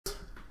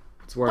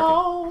It's working.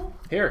 Oh.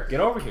 Here, get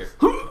over here.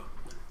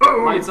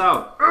 Lights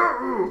out. What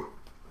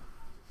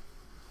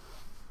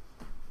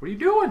are you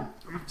doing?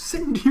 I'm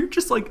sitting here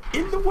just like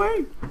in the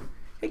way.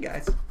 Hey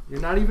guys. You're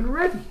not even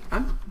ready.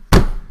 I'm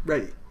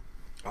ready.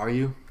 Are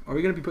you? Are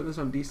we going to be putting this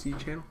on DC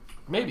channel?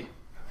 Maybe.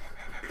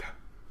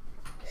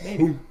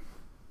 Maybe.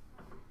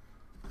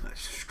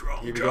 That's a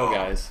strong Here we go,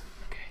 guys.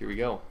 Okay. Here we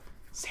go.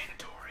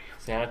 Sanatorium.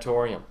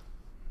 Sanatorium.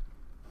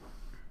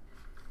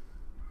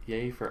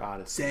 Yay for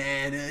Odyssey.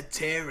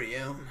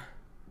 Sanatorium.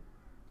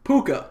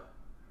 Puka.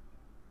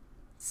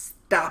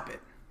 Stop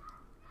it.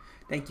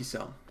 Thank you,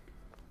 so.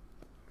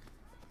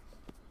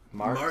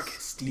 Mark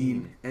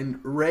Steen and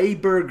Ray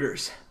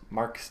Burgers.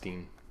 Mark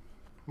Steen.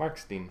 Mark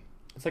Steen.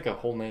 It's like a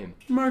whole name.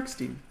 Mark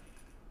Steen.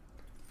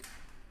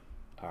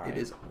 All right. It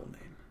is a whole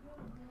name.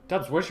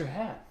 Dubz, where's your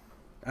hat?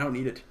 I don't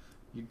need it.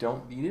 You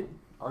don't need it?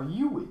 Are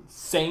you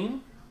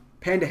insane?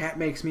 Panda hat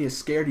makes me a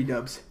scaredy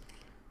Dubz.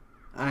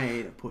 I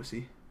ain't a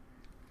pussy.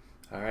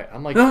 All right,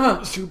 I'm like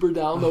super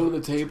down low to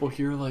the table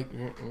here, like.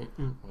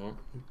 All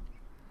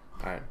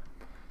right.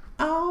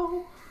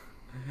 Oh.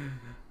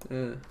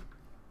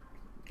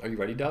 Are you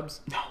ready,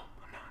 Dubz? No,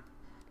 I'm not.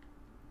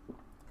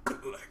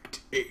 Collect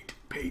 8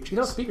 pages. You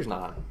know, speaker's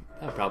not on.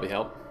 That'd probably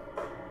help.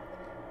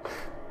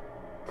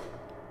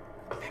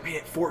 They made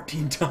it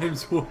 14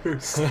 times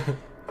worse.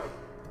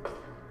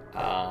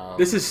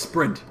 This is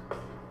Sprint.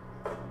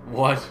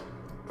 What?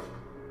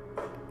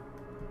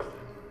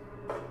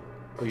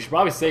 Well, you should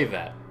probably save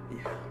that.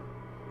 Yeah.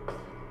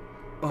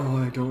 Oh,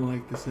 I don't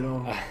like this at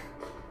all.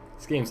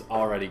 This game's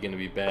already going to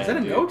be bad. Is that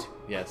a note?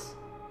 Yes.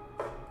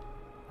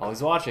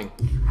 Always watching.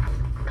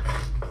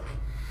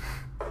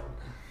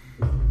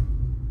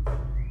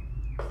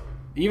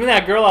 Even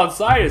that girl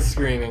outside is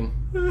screaming.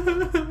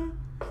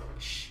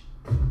 Shh.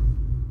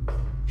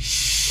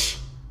 Shh.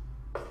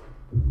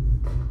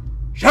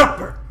 Shut up,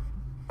 Bert.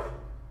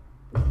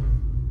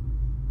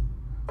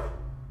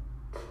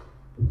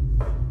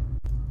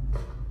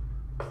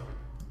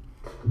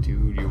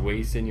 Dude, you're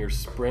wasting your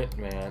sprint,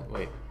 man.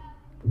 Wait.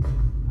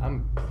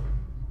 I'm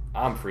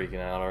freaking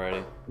out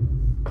already.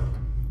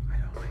 I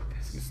don't like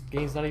this. This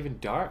game's not even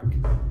dark.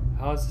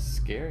 How is this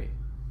scary?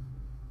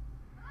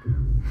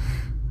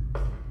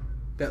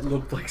 That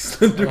looked like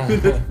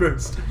Slenderman at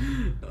first.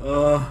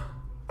 Hello.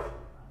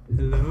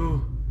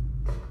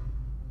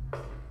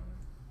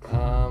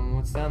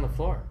 What's down the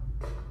floor?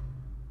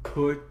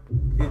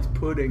 It's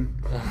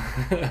pudding.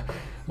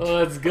 Well,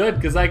 that's good,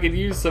 because I could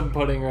use some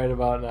pudding right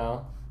about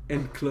now.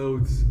 And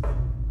clothes.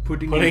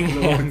 Pudding Pudding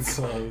and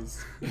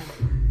clothes.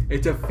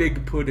 It's a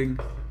fig pudding.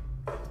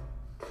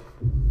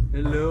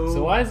 Hello.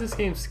 So why is this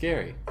game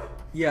scary?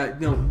 Yeah,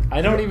 no.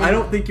 I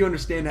don't think you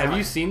understand how. Have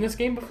you seen this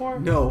game before?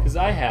 No. Because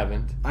I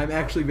haven't. I'm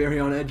actually very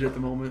on edge at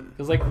the moment.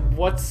 Because, like,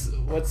 what's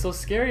so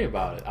scary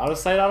about it? Out of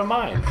sight, out of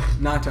mind.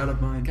 Not out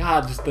of mind.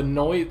 God, just the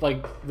noise,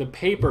 like, the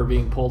paper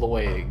being pulled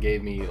away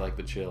gave me, like,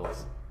 the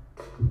chills.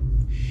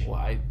 Well,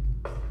 I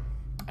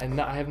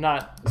have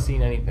not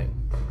seen anything.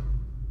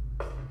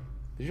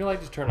 Did your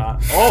light just turn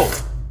on?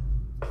 Oh!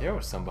 There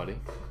was somebody.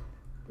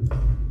 But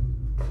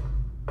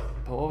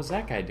what was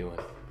that guy doing?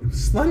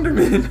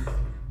 Slenderman.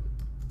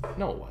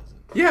 No, it wasn't.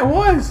 Yeah, it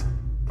was.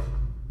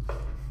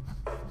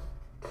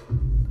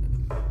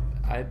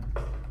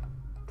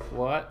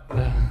 What?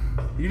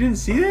 You didn't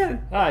see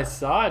that? I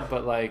saw it,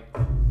 but, like,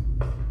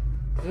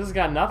 this has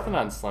got nothing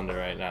on Slender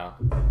right now.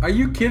 Are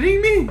you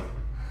kidding me?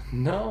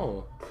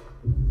 No.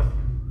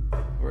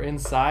 We're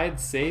inside,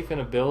 safe in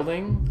a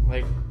building.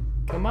 Like,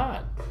 come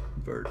on.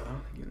 Bert, I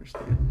don't think you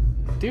understand.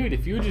 Dude,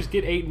 if you would just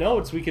get 8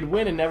 notes, we could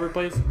win and never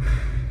play.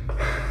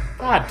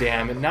 God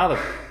damn it. Now the...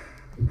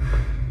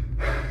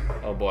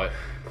 Oh, boy.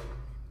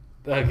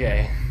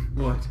 Okay.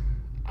 What?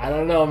 I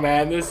don't know,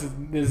 man. This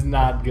is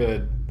not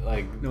good.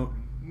 Like... No.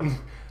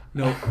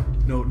 No.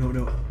 No, no,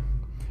 no.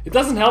 It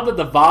doesn't help that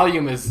the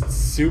volume is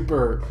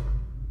super...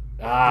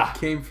 It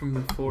came from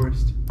the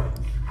forest.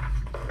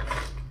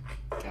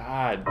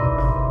 God.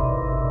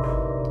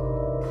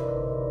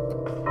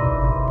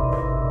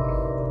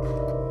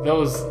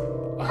 Those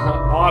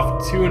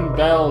off-tune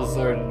bells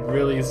are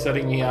really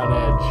setting me on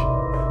edge.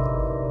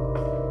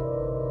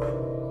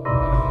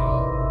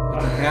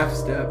 It's a half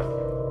step.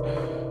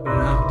 But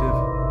an octave.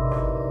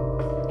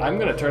 I'm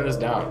gonna turn this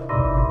down.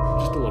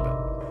 Just a little bit.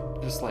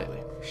 Just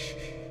slightly. Shh.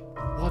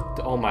 What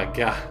the, oh my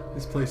god.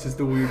 This place is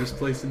the weirdest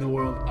place in the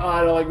world. Oh,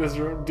 I don't like this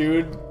room.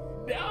 Dude.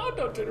 No,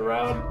 don't turn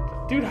around.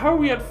 Dude, how are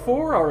we at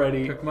 4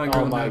 already? Check my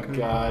Oh my down.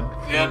 god.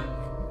 Yep.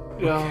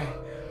 Okay.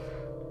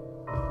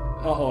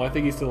 Uh-oh, I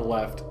think he's to the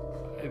left.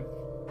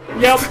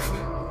 Yep.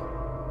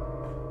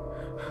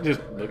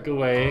 Just look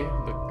away.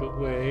 Look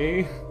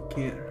away. You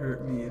can't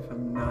hurt me if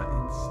I'm not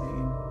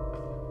insane.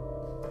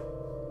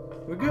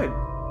 We're good.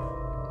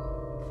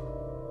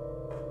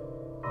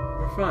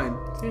 We're fine.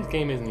 See, this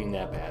game isn't even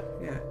that bad.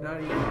 Yeah,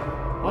 not even.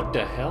 What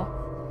the hell?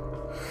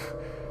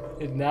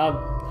 And now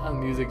the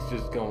music's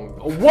just going.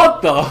 Oh,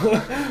 what the? I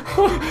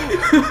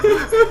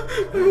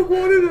don't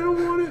want it. I don't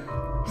want it.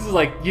 This is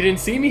like, you didn't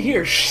see me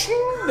here.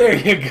 There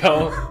you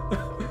go.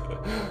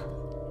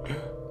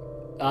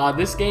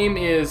 This game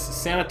is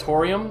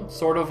Sanatorium,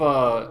 sort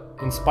of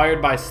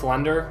inspired by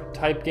Slender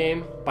type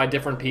game by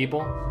different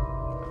people.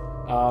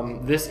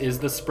 This is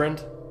the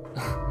sprint.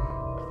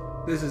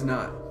 This is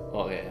not.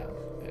 Oh yeah.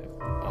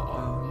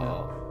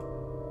 No.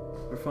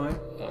 We're fine.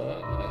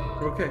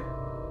 We're okay.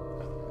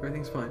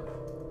 Everything's fine.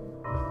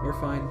 We're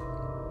fine.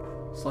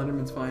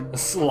 Slenderman's fine.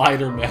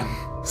 Sliderman.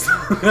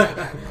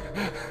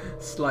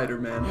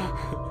 Sliderman.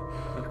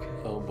 Okay.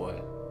 Oh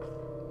boy.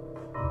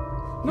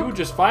 We would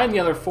just find the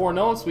other 4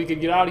 notes. We could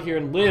get out of here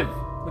and live.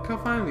 Look how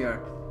fine we are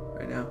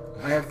right now.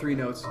 I have 3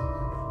 notes.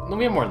 No,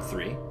 we have more than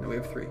 3. No, we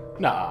have 3.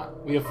 Nah,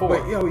 we have 4.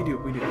 Wait, yeah, we do.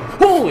 We do.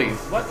 Holy!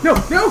 What? No!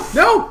 No!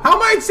 No! How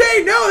am I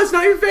insane? No, that's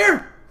not even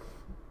fair!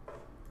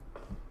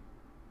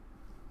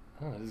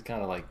 Oh, this is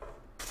kind of like...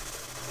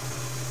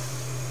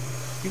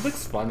 He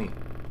looks funny.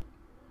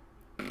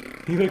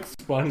 He looks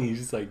funny. He's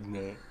just like,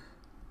 nah.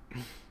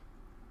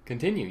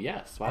 Continue,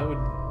 yes. Why would...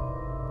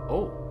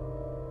 Oh.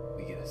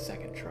 We get a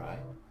second try.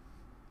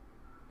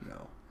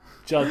 No.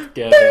 Just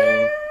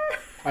kidding.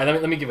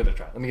 Alright, let me give it a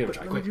try. Let me give it a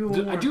try. Quick.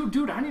 Dude,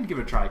 Dude, I need to give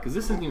it a try, because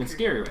this isn't even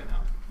scary right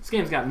now. This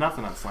game's got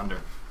nothing on Slender.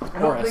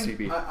 Or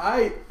SCP.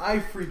 I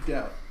freaked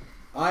out.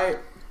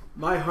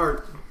 My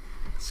heart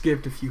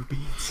skipped a few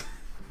beats.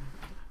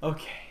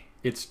 Okay.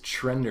 It's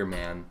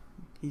Trenderman.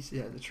 He's,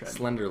 yeah, the trend.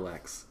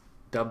 Slenderlex.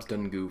 Dubz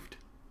done goofed.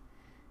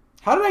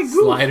 How did I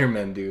goof?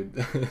 Sliderman,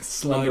 dude.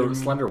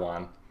 Slender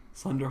Juan.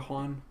 Slender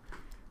Juan.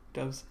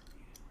 Dubz.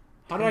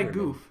 How did I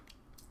goof?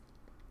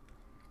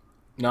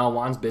 No,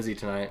 Juan's busy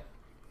tonight.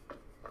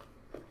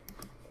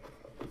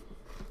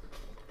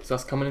 It's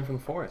us coming in from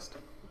the forest.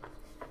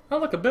 Oh,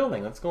 look, a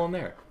building. Let's go in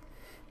there.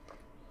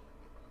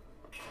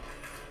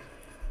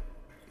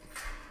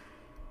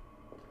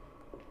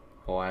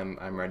 Oh,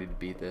 I'm ready to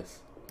beat this.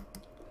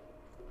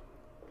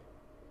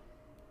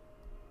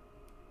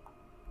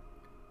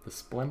 The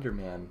Splendor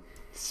Man.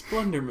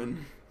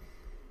 Splenderman.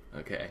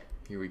 Okay,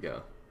 here we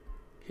go.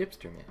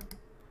 Hipster Man.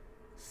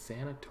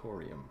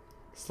 Sanatorium.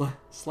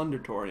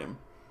 Slendertorium.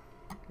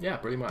 Yeah,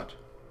 pretty much.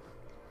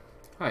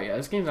 Oh yeah,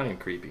 this game's not even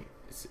creepy.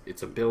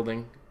 It's a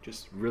building,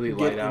 just really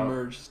light out. Get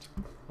immersed.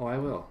 Oh, I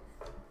will.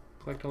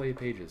 Collect all 8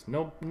 pages.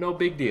 No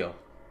big deal.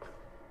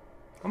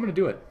 I'm gonna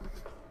do it.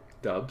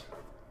 Dubz.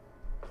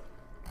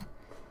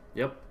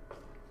 Yep.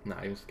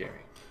 Not even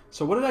scary.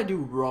 So what did I do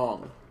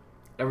wrong?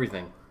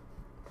 Everything.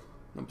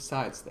 No,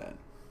 besides that.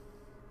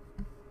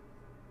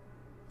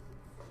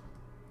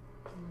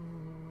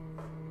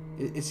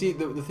 See,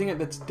 the thing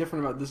that's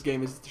different about this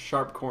game is the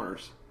sharp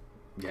corners.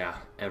 Yeah,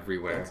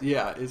 everywhere.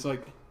 Yeah, it's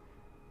like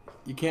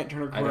you can't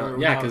turn a corner.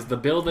 Yeah, because the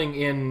building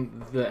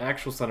in the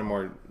actual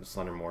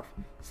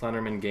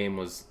Slenderman game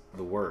was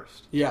the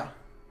worst. Yeah.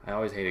 I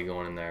always hated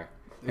going in there.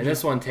 And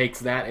this one takes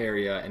that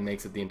area and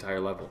makes it the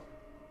entire level.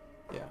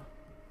 Yeah.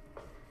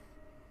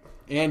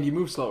 And you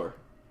move slower.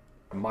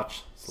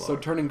 Much slower. So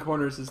turning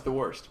corners is the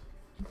worst.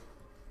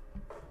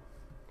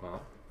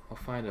 Well, I'll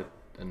find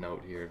a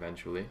note here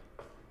eventually.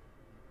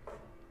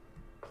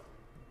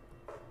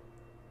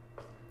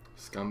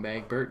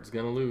 Scumbag Bert is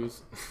gonna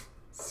lose.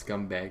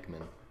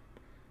 Scumbagman.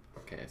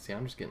 Okay, see,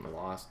 I'm just getting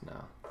lost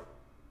now.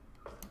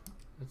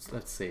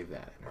 Let's save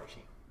that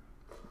energy.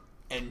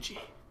 NG.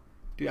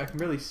 Dude, I can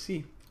barely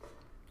see.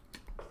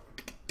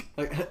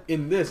 Like,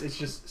 in this, it's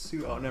just...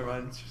 Oh, never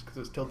mind. It's just because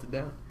it was tilted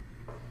down.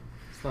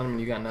 Slenderman,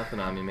 you got nothing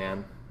on me,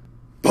 man.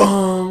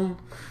 Boom!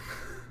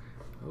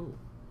 Oh.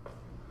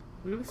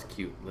 Look at this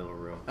cute little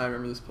room. I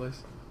remember this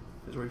place.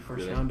 This is where we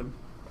first Really? found him.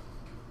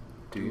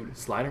 Dude,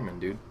 Sliderman,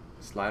 dude.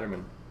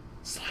 Sliderman.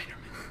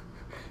 Sliderman.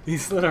 He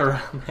slid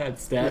around that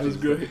statue. That was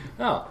great.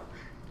 Oh.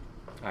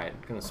 Alright,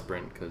 I'm gonna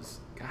sprint, because...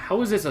 How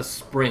is this a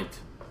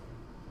sprint?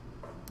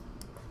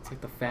 It's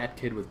like the fat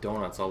kid with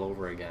donuts all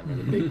over again. Or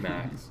the Big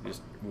Macs.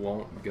 Just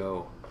won't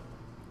go.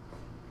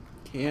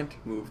 Can't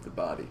move the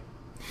body.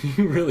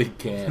 You really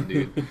can,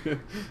 dude.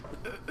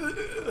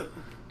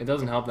 It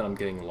doesn't help that I'm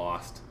getting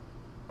lost.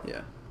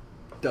 Yeah.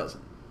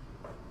 Doesn't.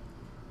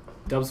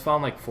 Dubz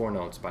found like 4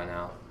 notes by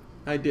now.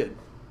 I did.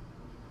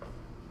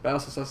 But I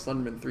also saw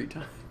Slenderman 3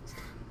 times.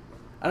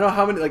 I don't know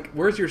how many, like,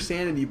 where's your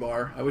sanity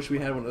bar? I wish we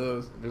had one of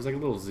those. There's like a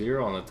little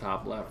 0 on the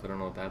top left. I don't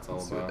know what that's all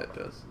Let's see about. what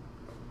that does.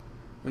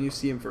 When you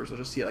see him first, you'll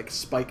just see it like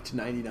spiked to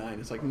 99.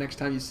 It's like next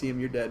time you see him,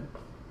 you're dead.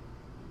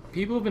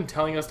 People have been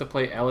telling us to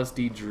play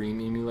LSD Dream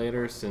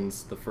Emulator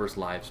since the first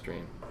live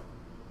stream.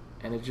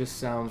 And it just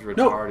sounds retarded.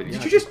 No, did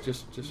yeah, you just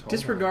hold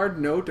disregard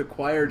note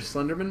acquired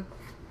Slenderman?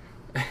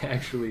 on.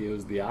 Actually, it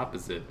was the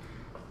opposite.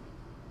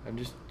 I'm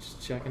just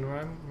checking where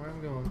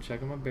I'm going,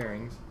 checking my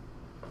bearings.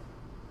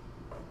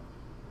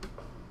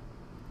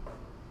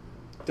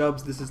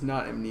 Dubz, this is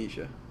not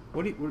amnesia.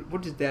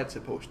 What is that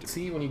supposed to be?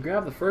 See, when you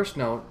grab the first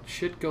note,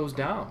 shit goes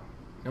down.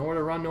 Nowhere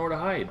to run, nowhere to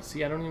hide.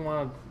 See, I don't even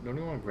want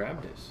to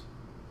grab this.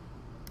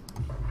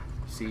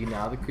 See,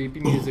 now the creepy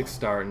music's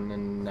starting,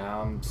 and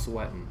now I'm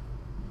sweating.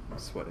 I'm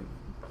sweating.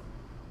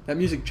 That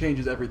music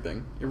changes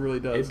everything. It really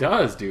does. It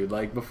does, dude.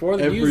 Like, before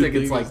the music,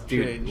 it's like,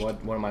 dude, changed.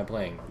 what am I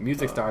playing? The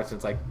music starts, and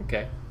it's like,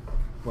 okay.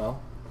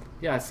 Well,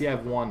 yeah, see,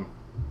 I've won.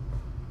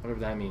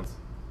 Whatever that means.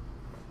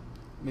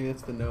 Maybe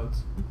that's the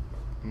notes.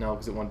 No,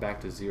 because it went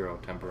back to 0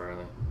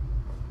 temporarily.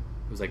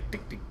 It was like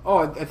tick tick. Oh,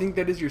 I think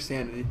that is your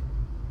sanity.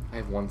 I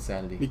have 1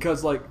 sanity.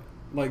 Because like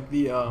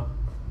the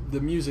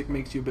music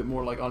makes you a bit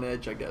more like on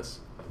edge, I guess.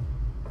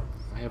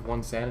 I have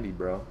 1 sanity,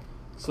 bro.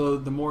 So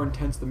the more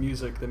intense the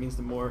music, that means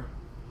the more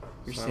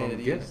your So I don't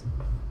sanity get is.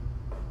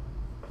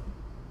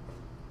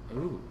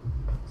 Ooh,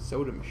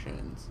 Soda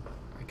machines.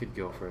 I could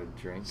go for a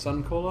drink.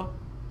 Sun Cola?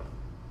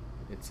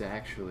 It's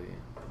actually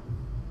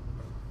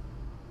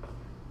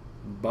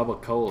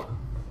Bubba Cola.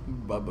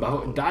 Bubba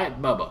Cola.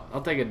 Diet Bubba.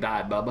 I'll take a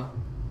Diet Bubba.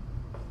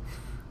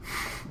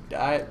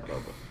 Diet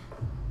Bubba.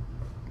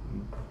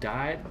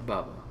 Diet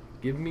Bubba.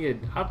 Give me a.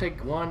 I'll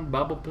take 1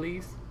 Bubba,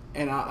 please.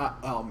 And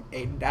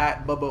a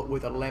Diet Bubba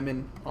with a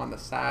lemon on the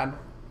side.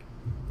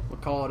 We'll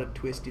call it a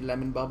twisty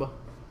lemon Bubba.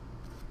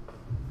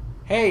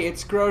 Hey,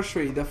 it's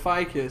Grocery, the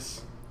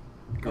ficus.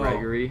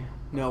 Gregory.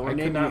 No, we're I could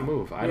naming not it-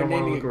 move. I we're don't want to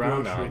naming look it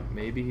around Grocery. now.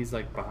 Maybe he's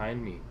like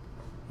behind me.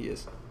 He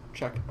is.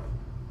 Check.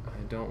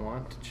 I don't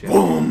want to check.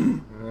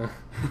 Boom!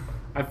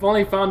 I've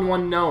only found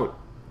 1 note.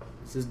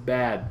 This is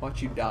bad.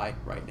 Watch you die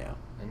right now.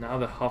 And now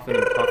the huffing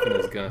and puffing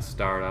is gonna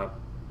start up.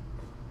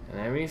 And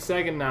every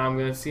second now I'm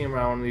gonna see him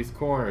around one of these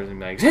corners and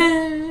be like,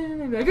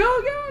 and be like,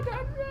 oh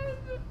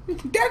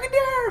god, Dagger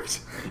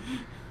Derbs!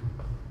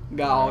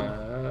 God.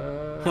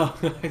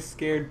 I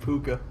scared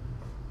Puka.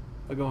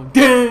 I'm going,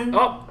 Dang!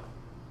 oh,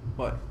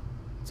 What?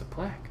 it's a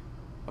plaque.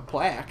 A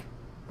plaque?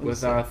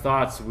 With our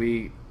thoughts,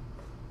 we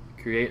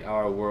create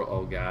our world.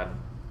 Oh god.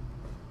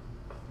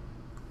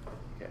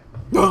 Okay.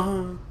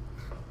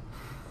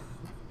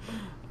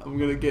 I'm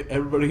gonna get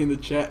everybody in the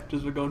chat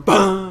just for going,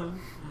 bah!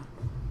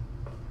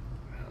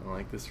 I don't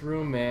like this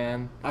room,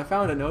 man. I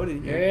found a note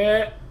in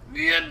here.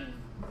 Yeah.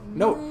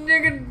 No.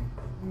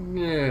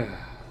 Yeah.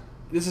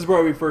 This is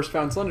where we first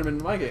found Slenderman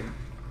in my game.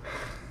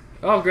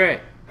 Oh, great.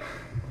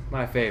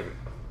 My favorite.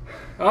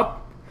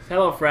 Oh,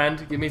 hello,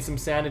 friend. Give me some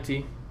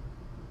sanity.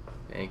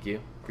 Thank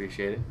you.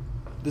 Appreciate it.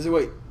 Does it,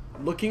 wait,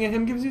 looking at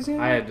him gives you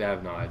sanity? I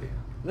have no idea.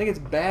 I think it's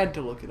bad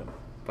to look at him.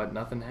 But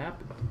nothing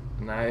happened.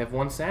 And I have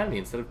 1 sanity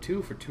instead of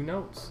 2 for 2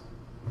 notes.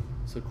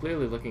 So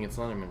clearly looking at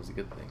Slenderman is a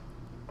good thing.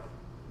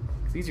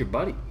 'Cause he's your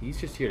buddy. He's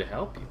just here to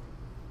help you.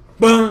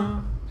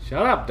 Bah!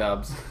 Shut up,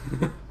 Dubz.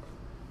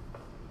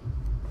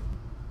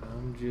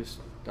 I'm just...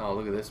 Oh,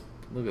 look at this.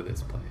 Look at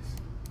this place.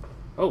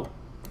 Oh.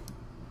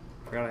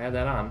 Forgot I had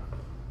that on.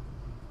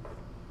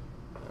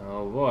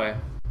 Oh, boy.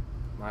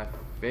 My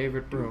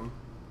favorite room.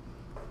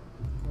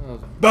 Oh,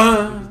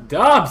 Bah!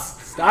 Dubz!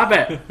 Stop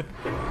it!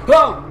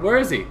 Oh, where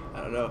is he?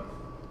 I don't know.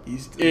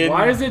 He's in.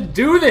 Why does it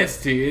do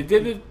this to you? It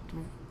did it.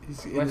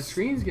 He's in My the,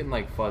 screen's getting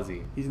like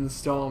fuzzy. he's in the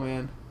stall,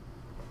 man.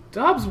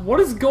 Dubz, what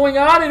is going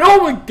on? And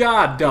oh my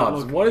god, Don't Dubz,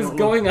 look, what is don't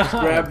going look.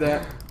 on? Grab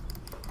that.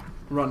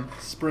 Run.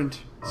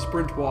 Sprint.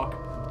 Sprint walk.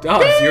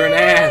 Dubz, you're an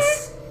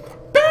ass.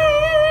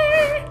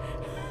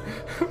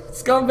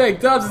 Scumbag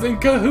Dubz is in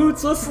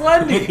cahoots with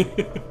Slendy.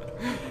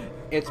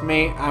 It's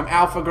me. I'm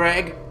Alpha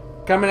Greg.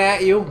 Coming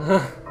at you.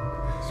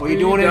 What are you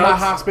doing in my Dubz.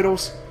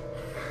 hospitals?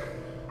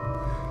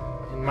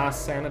 In my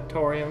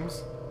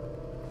sanatoriums.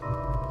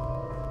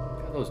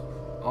 Got those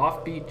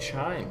offbeat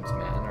chimes,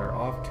 man, or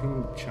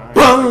off-tuned chimes.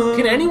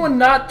 Can anyone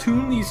not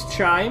tune these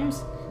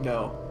chimes?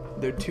 No.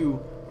 They're too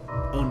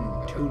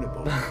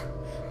untunable.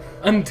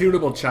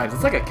 Untunable chimes.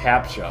 It's like a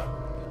CAPTCHA.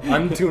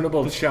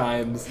 Untunable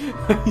chimes.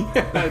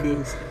 Yeah, it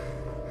is.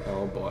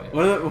 Oh boy.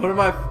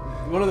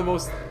 One of the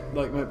most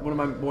like one of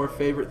my more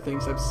favorite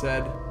things I've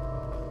said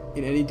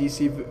in any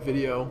DC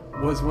video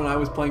was when I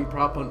was playing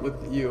prop hunt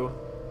with you,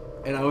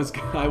 and I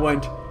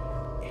went.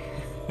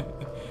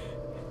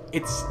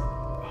 It's.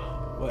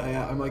 Well,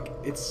 I'm like,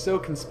 it's so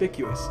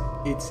conspicuous.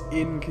 It's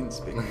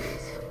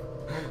inconspicuous.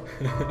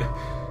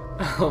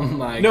 Oh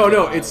my god.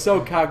 No, it's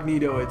so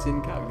cognito. It's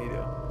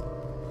incognito.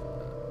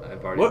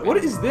 I've already What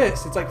been- is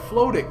this? It's like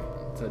floating.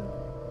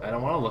 I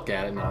don't want to look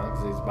at it now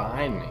because he's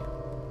behind me.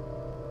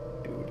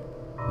 Dude,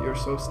 you're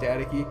so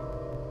staticky.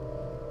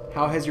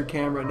 How has your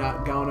camera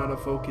not gone out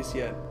of focus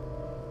yet?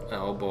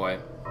 Oh boy.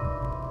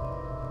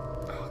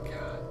 Oh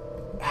god.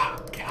 Oh,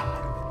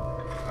 God.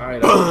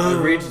 Alright,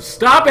 I've reached.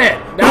 Stop it!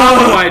 Now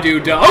what do I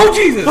do? Oh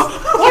Jesus!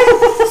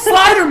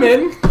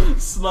 Sliderman!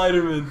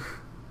 Sliderman.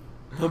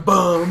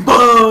 Boom,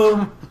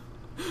 boom.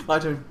 My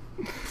turn.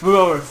 Move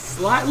over.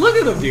 Look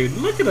at him, dude.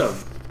 Look at him.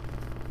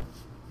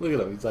 Look at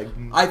him. He's like.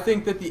 I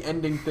think that the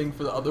ending thing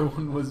for the other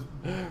one was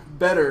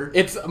better.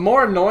 It's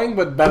more annoying,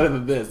 but better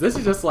than this. This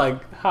is just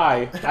like,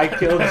 hi, I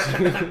killed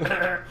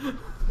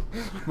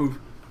you. Move.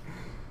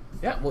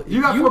 Yeah, well,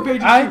 You got 4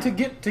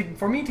 pages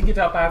For me to get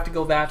up, I have to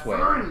go that way.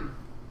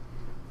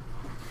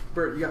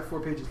 Bert, you got 4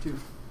 pages too.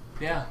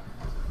 Yeah.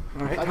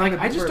 All right.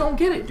 I just don't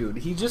get it, dude.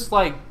 He just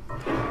like.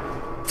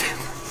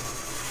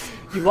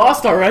 You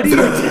lost already?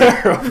 You're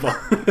terrible.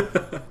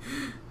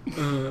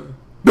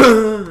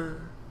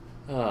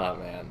 Oh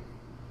man.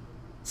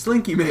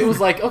 Slinky Man. It was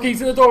like, okay,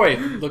 he's in the doorway.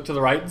 Look to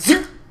the right.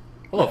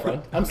 Hello,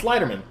 friend. I'm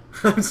Sliderman.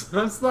 I'm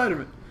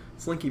Sliderman.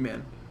 Slinky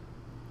Man.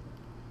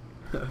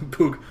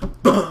 Poog.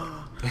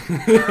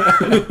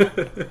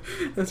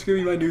 That's gonna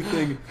be my new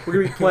thing. We're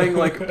gonna be playing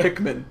like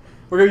Pikmin.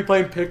 We're gonna be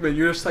playing Pikmin.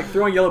 You're just like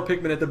throwing yellow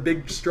Pikmin at the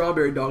big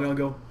strawberry dog, and I'll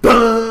go.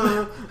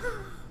 Bah!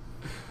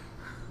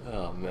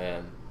 Oh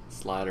man,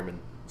 Sliderman.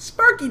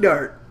 Sparky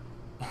Dart.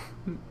 If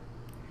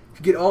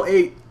you get all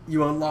 8,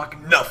 you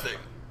unlock nothing.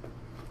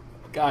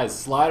 Guys,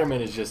 Sliderman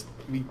is just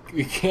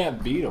we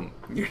can't beat him.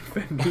 You're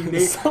defending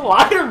Nate.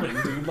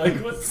 Sliderman, dude. Like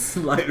what's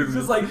Sliderman? It's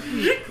just like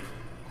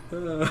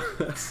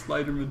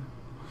Sliderman.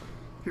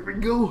 Here we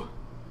go.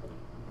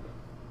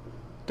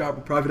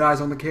 Double private eyes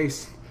on the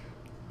case.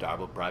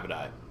 Darble Private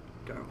Eye.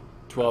 Go.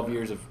 12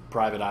 years of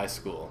private eye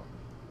school.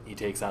 He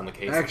takes on the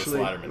case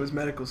Actually, of the Sliderman. it was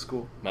medical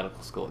school.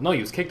 Medical school. No,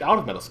 he was kicked out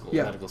of medical school.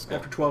 Yeah, Medical school.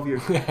 after 12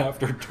 years.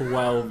 After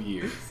 12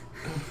 years.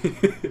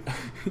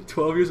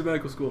 12 years of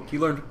medical school. He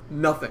learned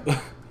nothing.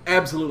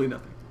 Absolutely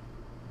nothing.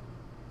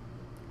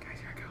 Guys,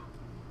 here I go.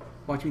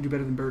 Watch me do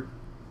better than Bert.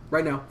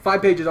 Right now.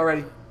 5 pages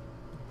already.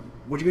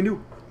 What you gonna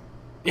do?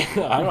 I don't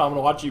know. I'm going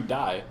to watch you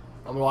die.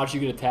 I'm going to watch you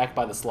get attacked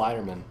by the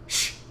Sliderman.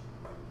 Shh.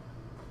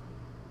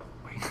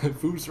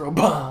 Food throw.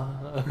 Bah!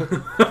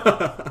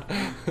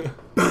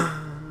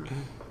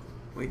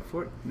 Wait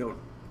for it. No.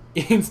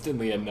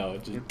 Instantly a no.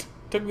 It just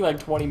took me like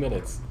 20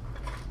 minutes.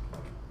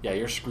 Yeah,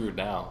 you're screwed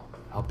now.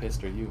 How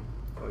pissed are you?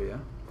 Oh, yeah?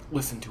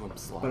 Listen to him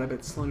slide. But I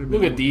bet Slender.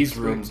 Look at these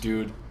rooms,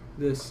 dude.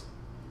 This.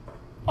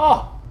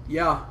 Oh!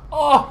 Yeah.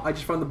 Oh! I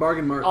just found the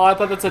bargain mart. Oh, I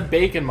thought that said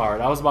Bacon Mart.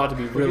 I was about to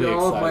be really Look at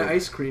all excited. of my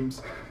ice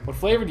creams. What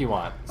flavor do you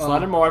want?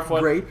 Sliderman,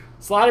 what? Grape.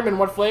 Sliderman,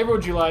 what flavor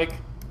would you like?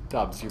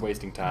 Dubz, you're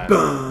wasting time.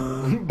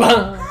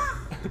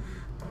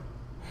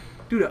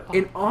 Dude,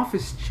 an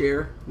office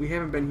chair. We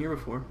haven't been here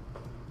before.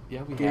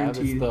 Yeah, we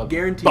Guaranteed. have. It's the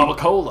Guaranteed. Bubba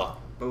Cola.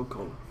 Bubba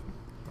Cola.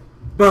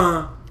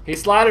 Bah. Hey,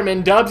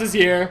 Sliderman, Dubz is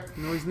here.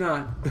 No, he's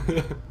not.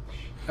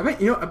 I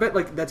bet I bet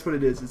like that's what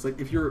it is. It's like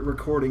if you're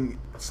recording,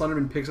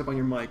 Slenderman picks up on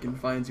your mic and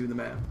finds you in the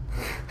map.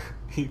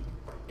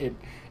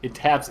 It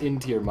taps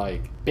into your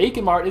mic.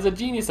 Bacon Mart is a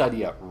genius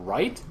idea,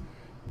 right?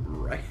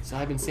 Right. So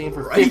I've been saying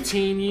for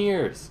 15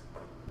 years.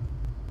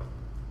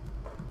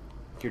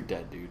 You're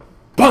dead, dude.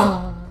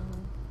 Bah!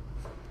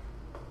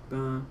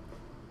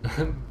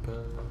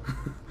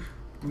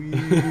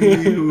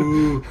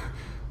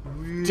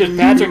 Just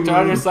Patrick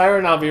Turner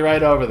siren, I'll be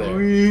right over there.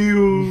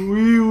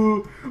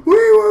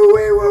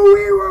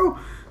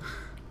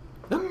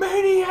 The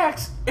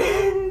maniac's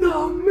in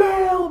the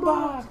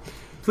mailbox.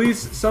 Please,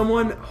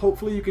 someone,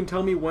 hopefully you can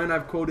tell me when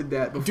I've quoted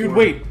that before. Dude,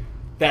 wait.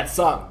 That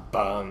song.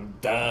 Bum,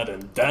 dun,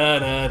 dun,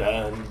 dun,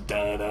 dun,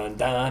 dun, dun,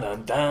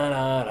 dun, dun,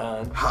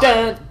 dun,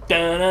 dun,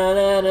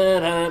 dun,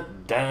 dun,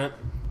 dun.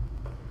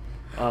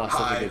 Oh, such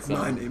a Hi, good song.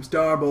 my name's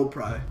Darbo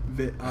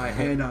Private Eye,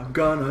 and I'm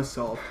gonna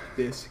solve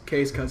this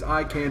case cause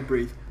I can't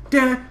breathe.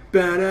 Da,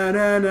 ba, da,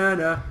 da, da,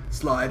 da,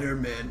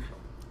 Sliderman.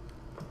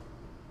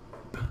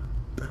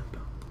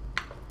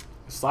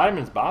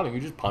 Sliderman's bothering you,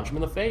 just punch him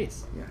in the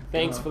face. Yeah,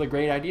 Thanks for the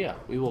great idea.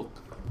 We will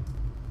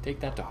take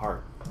that to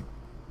heart.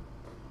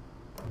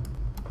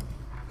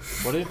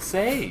 What did it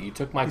say? You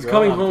took my He's girl.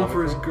 coming I'm home coming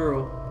for his home?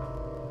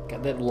 girl.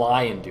 God, that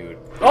lion, dude.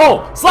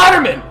 Oh,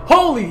 Sliderman!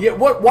 Holy, yeah,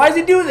 what? Why does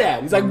he do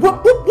that? He's like,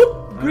 whoop, whoop,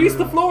 whoop. Grease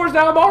the floors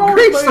down all over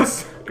the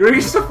place.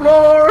 Grease the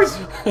floors.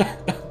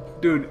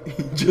 Dude,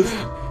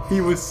 he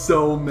was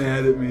so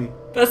mad at me.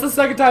 That's the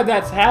second time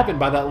that's happened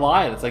by that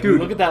lion. It's like, Dude. you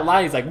look at that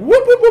lion, he's like,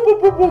 whoop, whoop, whoop,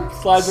 whoop, whoop, whoop,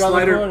 slides around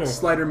the corner.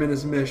 Sliderman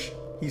is Mish.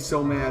 He's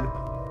so mad.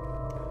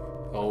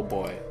 Oh,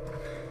 boy.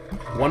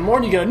 One more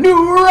and you get a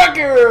new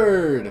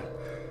record!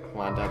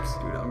 Come on,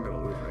 Dubz. Dude, I'm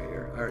gonna lose right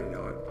here. I already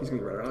know it. He's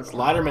gonna be right around.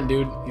 Sliderman,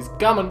 dude. He's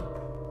coming.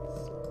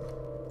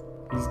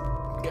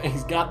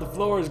 He's got the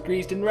floors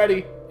greased and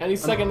ready. Any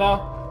second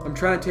now. I'm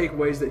trying to take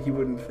ways that he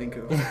wouldn't think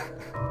of.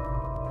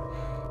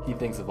 He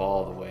thinks of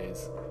all the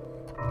ways.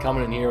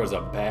 Coming in here was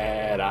a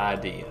bad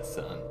idea,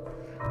 son.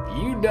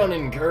 You done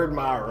incurred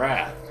my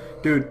wrath.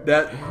 Dude,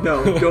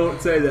 no,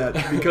 don't say that,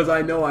 because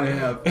I know I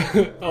have.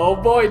 Oh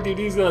boy, dude,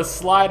 he's gonna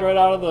slide right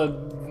out of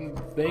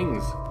the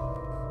things.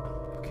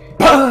 Okay.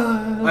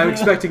 I'm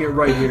expecting it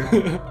right here.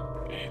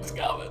 It's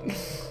coming.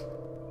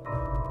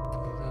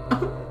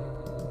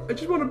 I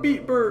just want to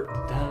beat Bert.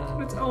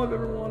 That's all I've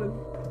ever wanted.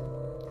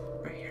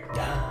 Right here.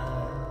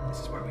 This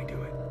is where we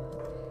do it.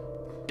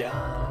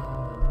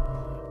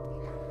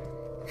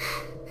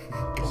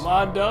 Come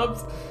on,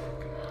 Dubz.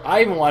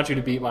 I even want you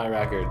to beat my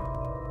record.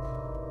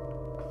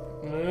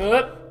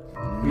 No.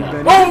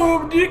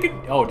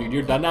 Oh, dude,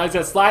 you're done now. He's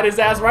gonna slide his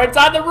ass right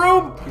inside the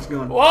room. He's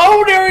gone.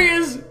 Whoa, there he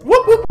is.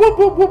 Whoop, whoop, whoop,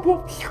 whoop, whoop,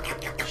 whoop.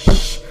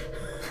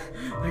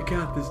 I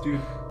got this, dude.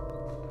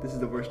 This is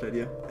the worst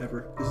idea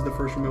ever. This is the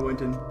first room I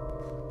went in.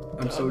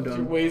 I'm so done.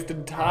 You're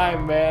wasting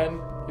time, man.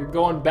 You're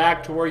going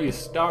back to where you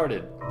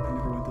started. I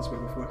never went this way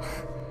before.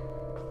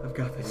 I've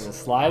got He's this. gonna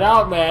slide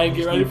out, man. Get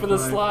Just ready need for the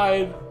 5.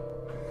 slide.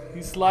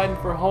 He's sliding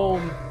for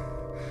home.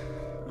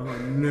 Oh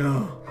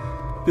no.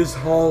 This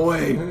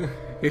hallway.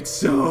 It's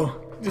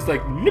so Just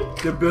like,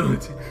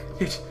 debilitating.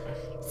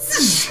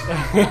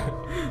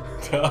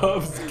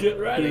 Dubz, get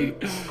ready.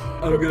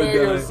 I'm gonna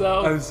Prepare die.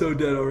 yourself. I'm so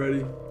dead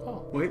already.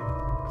 Oh. Wait.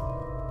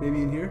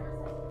 Maybe in here?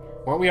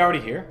 Weren't we already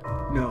here?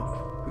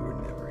 No. We were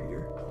never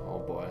here. Oh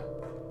boy.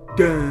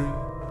 Dun.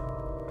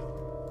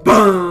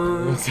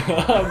 Bum.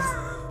 Dubz.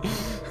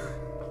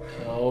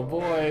 Oh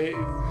boy.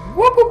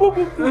 Whoop, whoop,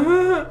 whoop,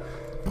 whoop.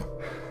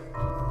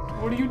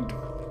 What are you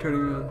doing?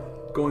 Turning around.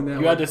 Going that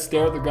way. You had to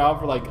stare at the ground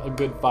for like a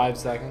good 5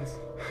 seconds.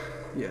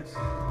 Yes.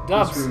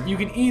 Dubz, you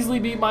can easily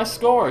beat my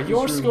score.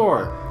 Your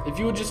score. If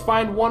you would just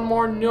find one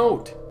more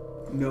note.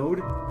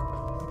 Node?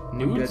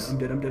 Nudes? I'm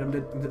dead.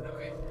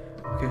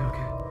 Okay.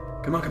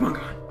 Come on.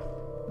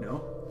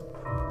 No.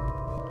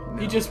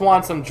 He just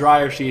wants some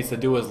dryer sheets to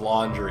do his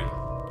laundry.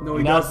 No, you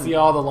he now doesn't. see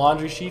all the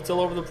laundry sheets all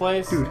over the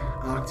place? Dude,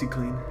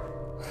 OxyClean.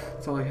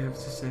 That's all I have to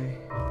say.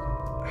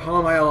 How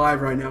am I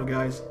alive right now,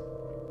 guys?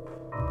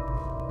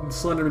 And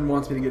Slenderman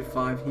wants me to get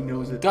 5. He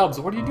knows it. Dubz,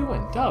 what are you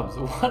doing? Dubz,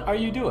 what are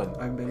you doing?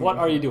 What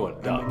are you doing,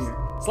 Dubz?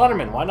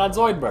 Slenderman, why not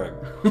Zoidberg?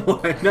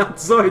 Why not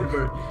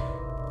Zoidberg?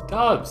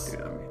 Dubz.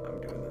 Dude, I'm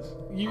doing this.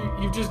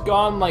 You've just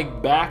gone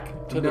like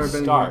back to the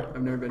start.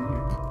 I've never been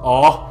here.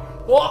 Oh.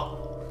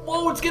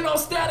 Whoa, it's getting all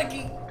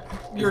staticky.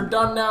 You're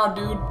done now,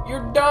 dude.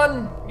 You're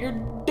done. You're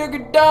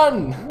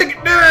done.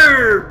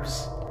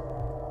 Dubz!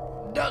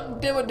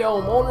 Doug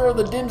Dimmadome, owner of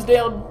the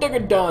Dimsdale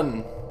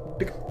Digger-Dun.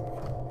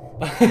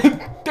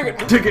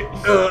 Ticket.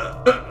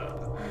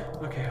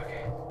 Okay.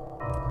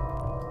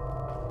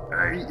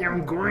 I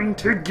am going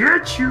to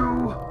get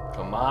you.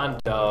 Come on,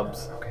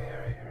 Dubz. Okay,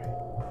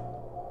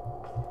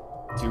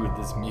 alright. Dude,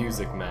 this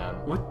music, man.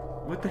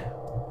 What the?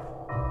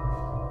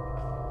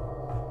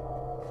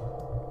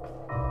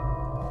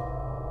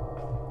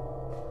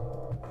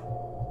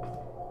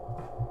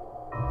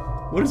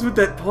 What is with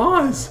that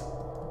pause?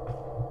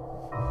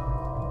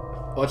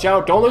 Watch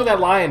out, don't look at that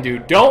lion,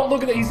 dude. Don't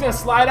look at that. He's gonna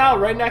slide out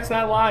right next to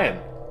that lion.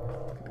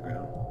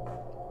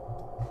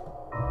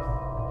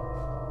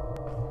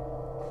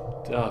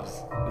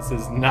 Dubz, this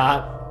is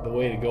not the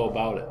way to go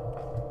about it.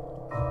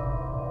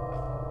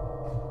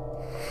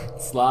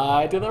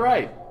 Slide to the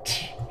right.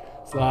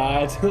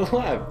 Slide to the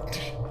left.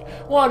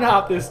 One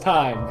hop this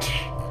time.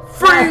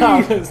 Free! One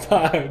hop this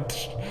time.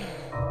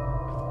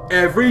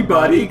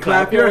 Everybody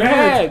clap your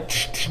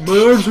hands. My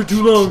arms are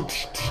too long.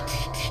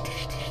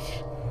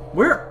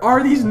 Where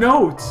are these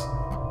notes?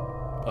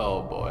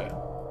 Oh boy.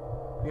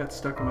 I got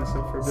stuck on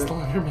myself for a bit.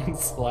 Slenderman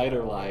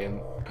Slider Lion.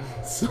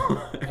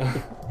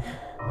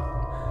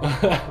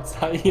 That's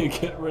how you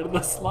get rid of the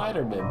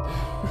Sliderman.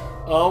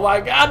 Oh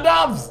my god,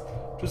 Dubz!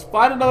 Just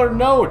find another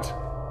note.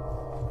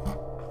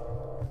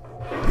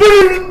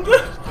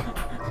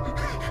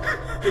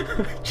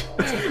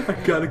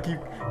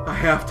 I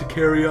have to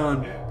carry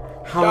on.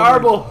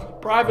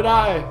 Darble, private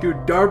eye.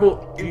 Dude,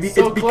 Darble, He's it's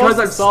so because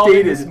I've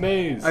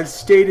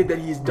stated that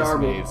he's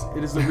Darble. Maze.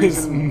 It is the This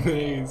reason.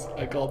 maze.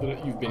 I called it.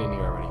 You've been in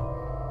here already.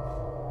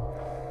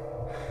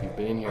 You've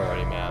been in here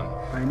already, man.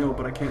 I know,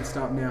 but I can't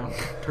stop now.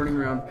 Turning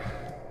around.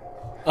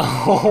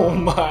 Oh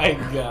my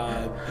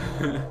god.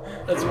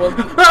 That's what.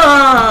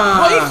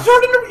 Ah!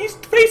 Well, he's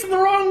facing the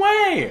wrong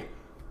way.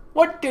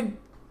 What did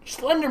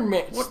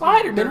Slenderman?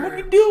 Spider-Man, what are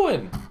you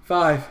doing?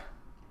 5.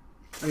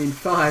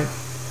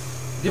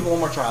 Give it one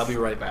more try. I'll be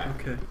right back.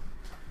 Okay.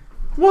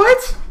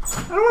 What?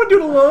 I don't want to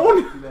do it alone.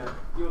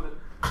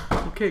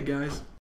 Okay, guys.